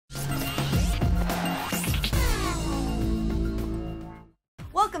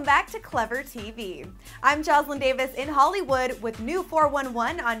welcome back to Clever TV. I'm Jocelyn Davis in Hollywood with new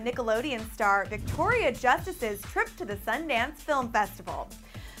 411 on Nickelodeon star Victoria Justice's trip to the Sundance Film Festival.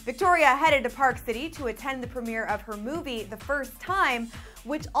 Victoria headed to Park City to attend the premiere of her movie The First Time,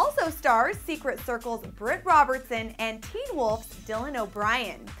 which also stars Secret Circle's Britt Robertson and Teen Wolf's Dylan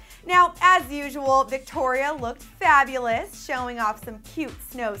O'Brien. Now, as usual, Victoria looked fabulous, showing off some cute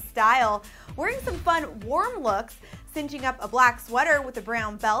snow style, wearing some fun warm looks, cinching up a black sweater with a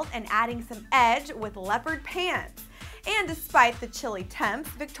brown belt and adding some edge with leopard pants. And despite the chilly temps,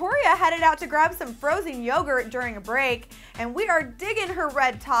 Victoria headed out to grab some frozen yogurt during a break, and we are digging her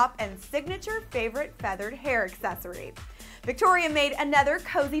red top and signature favorite feathered hair accessory. Victoria made another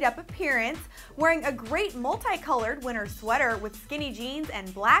cozied up appearance, wearing a great multicolored winter sweater with skinny jeans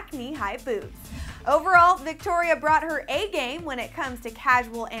and black knee-high boots. Overall, Victoria brought her A game when it comes to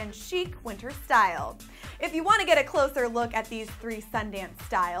casual and chic winter style. If you want to get a closer look at these 3 Sundance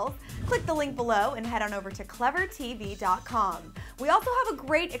styles, click the link below and head on over to clevertv.com. We also have a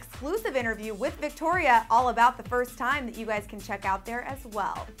great exclusive interview with Victoria all about The First Time that you guys can check out there as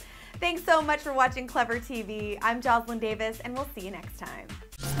well. Thanks so much for watching Clever TV. I'm Jocelyn Davis, and we'll see you next time.